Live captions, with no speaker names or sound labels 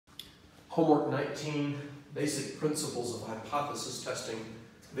Homework 19, Basic Principles of Hypothesis Testing,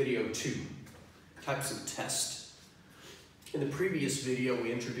 Video 2, Types of Test. In the previous video, we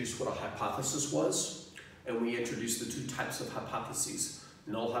introduced what a hypothesis was, and we introduced the two types of hypotheses.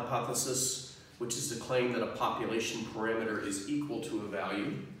 Null hypothesis, which is the claim that a population parameter is equal to a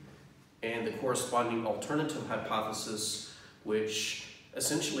value, and the corresponding alternative hypothesis, which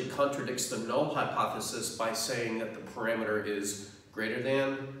essentially contradicts the null hypothesis by saying that the parameter is greater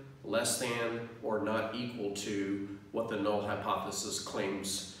than, less than, or not equal to what the null hypothesis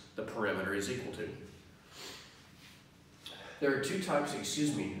claims the parameter is equal to. There are three types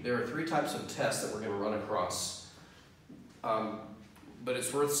of tests that we're going to run across. But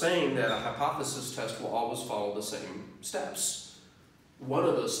it's worth saying that a hypothesis test will always follow the same steps. One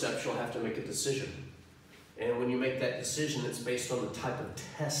of those steps you'll have to make a decision. And when you make that decision, it's based on the type of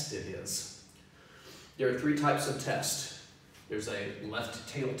test it is. There are three types of tests. There's a left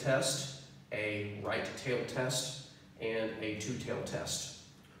tail test, a right tail test, and a two-tail test.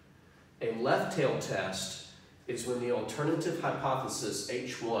 A left tail test is when the alternative hypothesis,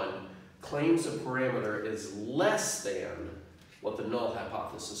 H1, claims a parameter is less than what the null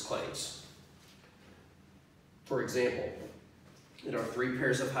hypothesis claims. For example, in our three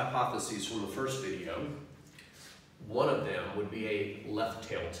pairs of hypotheses from the first video, one of them would be a left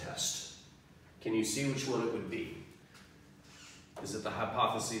tail test. Can you see which one it would be? Is it the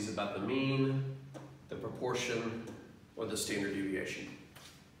hypothesis about the mean, the proportion, or the standard deviation?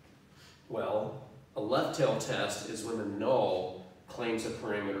 Well, a left tail test is when the null claims a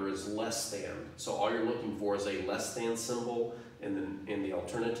parameter is less than. So all you're looking for is a less than symbol in the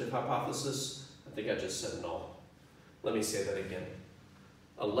alternative hypothesis. I think I just said null. Let me say that again.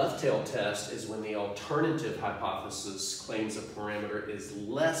 A left tail test is when the alternative hypothesis claims a parameter is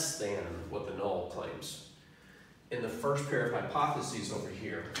less than what the null claims. In the first pair of hypotheses over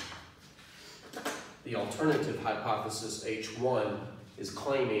here, the alternative hypothesis H1 is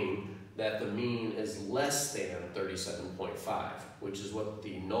claiming that the mean is less than 37.5, which is what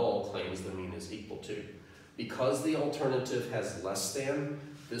the null claims the mean is equal to. Because the alternative has less than,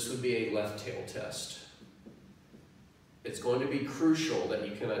 this would be a left tail test. It's going to be crucial that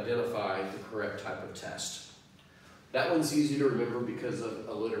you can identify the correct type of test. That one's easy to remember because of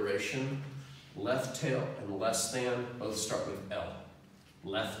alliteration. Left tail and less than both start with L.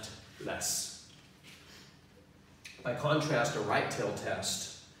 Left, less. By contrast, a right tail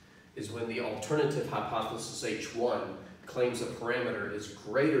test is when the alternative hypothesis H1 claims a parameter is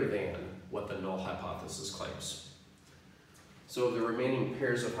greater than what the null hypothesis claims. So of the remaining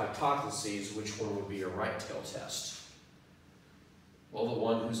pairs of hypotheses, which one would be a right tail test? Well, the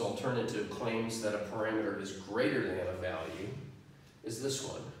one whose alternative claims that a parameter is greater than a value is this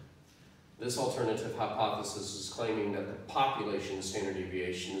one. This alternative hypothesis is claiming that the population standard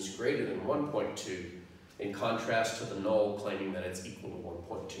deviation is greater than 1.2, in contrast to the null claiming that it's equal to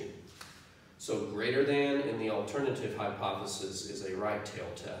 1.2. So greater than in the alternative hypothesis is a right tail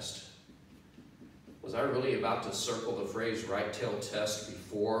test. Was I really about to circle the phrase right tail test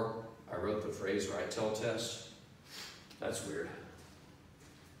before I wrote the phrase right tail test? That's weird.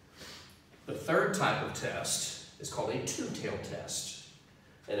 The third type of test is called a two-tail test.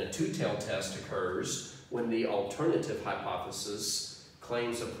 And a two-tail test occurs when the alternative hypothesis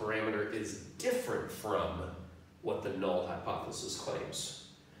claims a parameter is different from what the null hypothesis claims.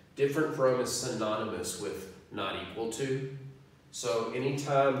 Different from is synonymous with not equal to. So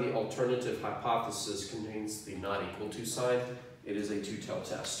anytime the alternative hypothesis contains the not equal to sign, it is a two-tail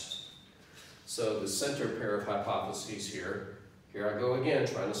test. So the center pair of hypotheses here I go again,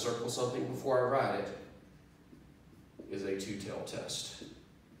 trying to circle something before I write it, is a two-tail test.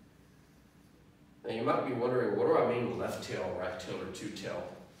 Now you might be wondering, what do I mean left tail, right tail, or two-tail?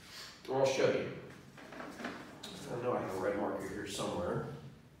 Well, I'll show you. I know I have a red marker here somewhere.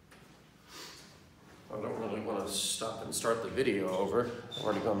 I don't really want to stop and start the video over. I've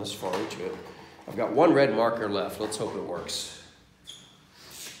already gone this far into it. I've got one red marker left. Let's hope it works.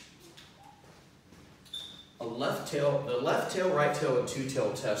 The left tail, right tail, and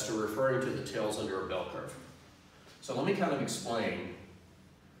two-tail test are referring to the tails under a bell curve. So let me kind of explain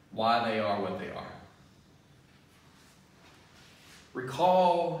why they are what they are.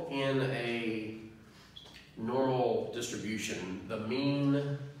 Recall in a normal distribution, the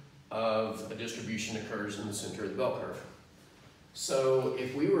mean of a distribution occurs in the center of the bell curve. So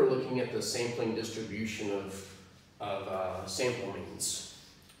if we were looking at the sampling distribution of sample means,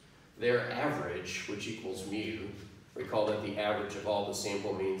 their average, which equals mu, recall that the average of all the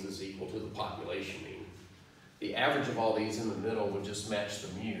sample means is equal to the population mean. The average of all these in the middle would just match the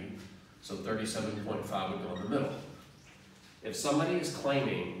mu, so 37.5 would go in the middle. If somebody is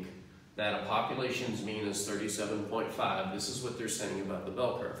claiming that a population's mean is 37.5. This is what they're saying about the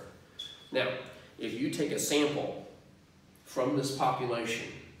bell curve. Now, if you take a sample from this population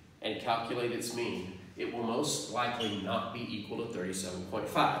and calculate its mean, it will most likely not be equal to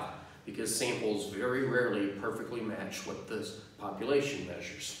 37.5 because samples very rarely perfectly match what this population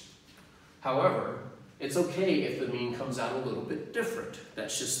measures. However, it's okay if the mean comes out a little bit different.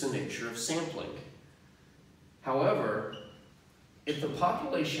 That's just the nature of sampling. However, if the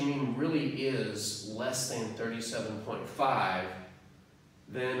population mean really is less than 37.5,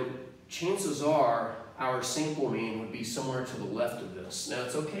 then chances are our sample mean would be somewhere to the left of this. Now,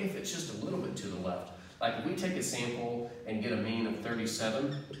 it's okay if it's just a little bit to the left. Like if we take a sample and get a mean of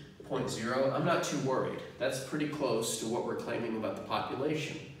 37.0, I'm not too worried. That's pretty close to what we're claiming about the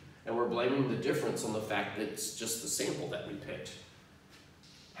population. And we're blaming the difference on the fact that it's just the sample that we picked.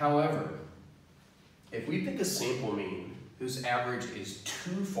 However, if we pick a sample mean whose average is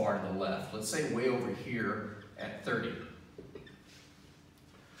too far to the left, let's say way over here at 30,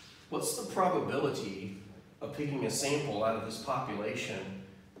 what's the probability of picking a sample out of this population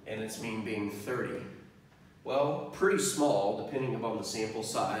and its mean being 30? Well, pretty small, depending upon the sample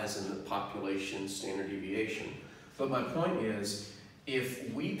size and the population standard deviation. But my point is,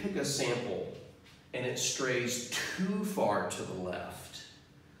 if we pick a sample and it strays too far to the left,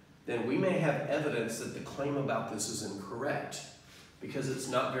 then we may have evidence that the claim about this is incorrect because it's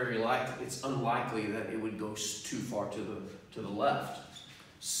not very likely, it's unlikely that it would go too far to the left.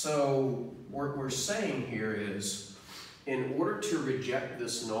 So what we're saying here is, in order to reject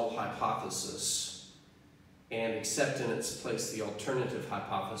this null hypothesis and accept in its place the alternative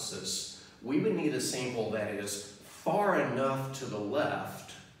hypothesis, we would need a sample that is far enough to the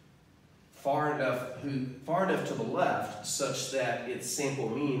left, far enough to the left such that its sample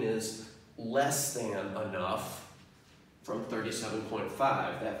mean is less than enough from 37.5.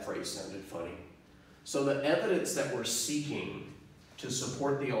 That phrase sounded funny. So the evidence that we're seeking to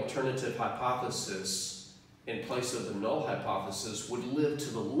support the alternative hypothesis in place of the null hypothesis would live to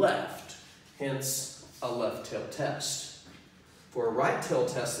the left, hence a left tail test. For a right tail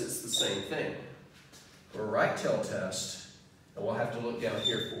test, it's the same thing. For a right tail test, and we'll have to look down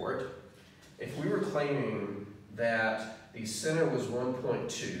here for it, if we were claiming that the center was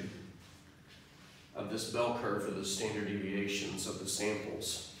 1.2 of this bell curve for the standard deviations of the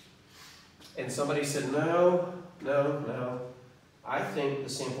samples, and somebody said, no, I think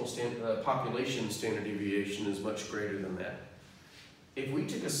the population standard deviation is much greater than that. If we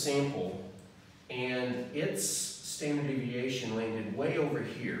took a sample and its standard deviation landed way over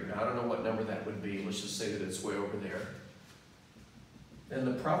here, now I don't know what number that would be, let's just say that it's way over there, then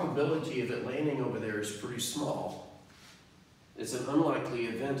the probability of it landing over there is pretty small. It's an unlikely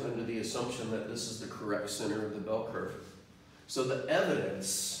event under the assumption that this is the correct center of the bell curve. So the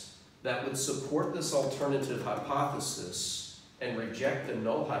evidence that would support this alternative hypothesis and reject the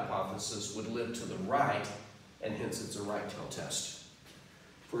null hypothesis would live to the right, and hence it's a right tail test.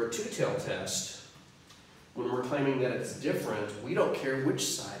 For a two-tail test, when we're claiming that it's different, we don't care which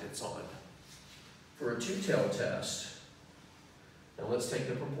side it's on. For a two-tail test, and let's take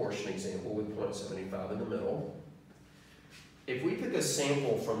the proportion example with 0.75 in the middle. If we pick a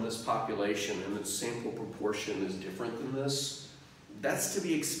sample from this population and its sample proportion is different than this, that's to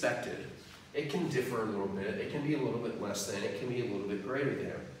be expected. It can differ a little bit. It can be a little bit less than. It can be a little bit greater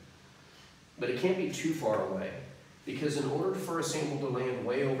than. But it can't be too far away. Because in order for a sample to land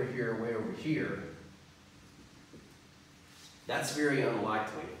way over here, that's very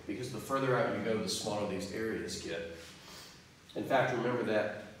unlikely. Because the further out you go, the smaller these areas get. In fact, remember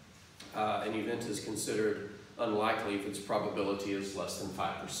that an event is considered unlikely if its probability is less than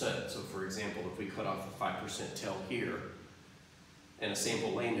 5%. So for example, if we cut off a 5% tail here, and a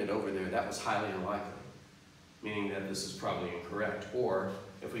sample landed over there, that was highly unlikely, meaning that this is probably incorrect. Or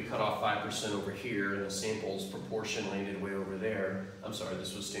if we cut off 5% over here and the sample's proportion landed way over there, I'm sorry,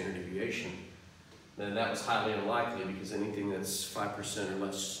 this was standard deviation, then that was highly unlikely because anything that's 5% or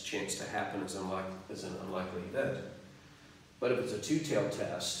less chance to happen is an unlikely event. But if it's a two-tail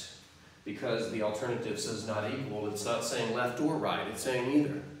test, because the alternative says not equal, it's not saying left or right, it's saying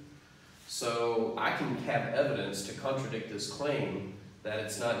either. So I can have evidence to contradict this claim that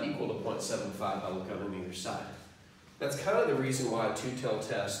it's not equal to 0.75 by looking on either side. That's kind of the reason why a two-tail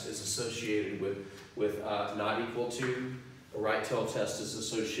test is associated with not equal to, a right tail test is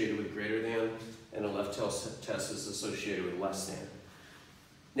associated with greater than, and a left tail test is associated with less than.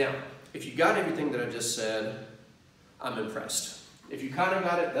 Now, if you got everything that I just said, I'm impressed. If you kind of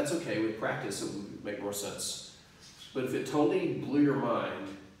got it, that's okay. With practice, it would make more sense. But if it totally blew your mind,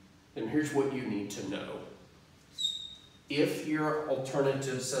 then here's what you need to know. If your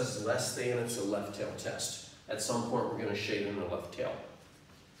alternative says less than, it's a left tail test. At some point, we're going to shade in the left tail.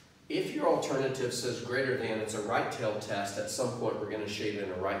 If your alternative says greater than, it's a right tail test. At some point, we're going to shade in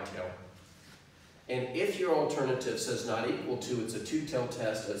a right tail. And if your alternative says not equal to, it's a two-tail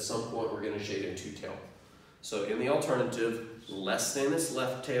test. At some point, we're going to shade in two-tail. So in the alternative, less than is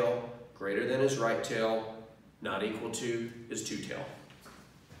left tail, greater than is right tail, not equal to is two-tail.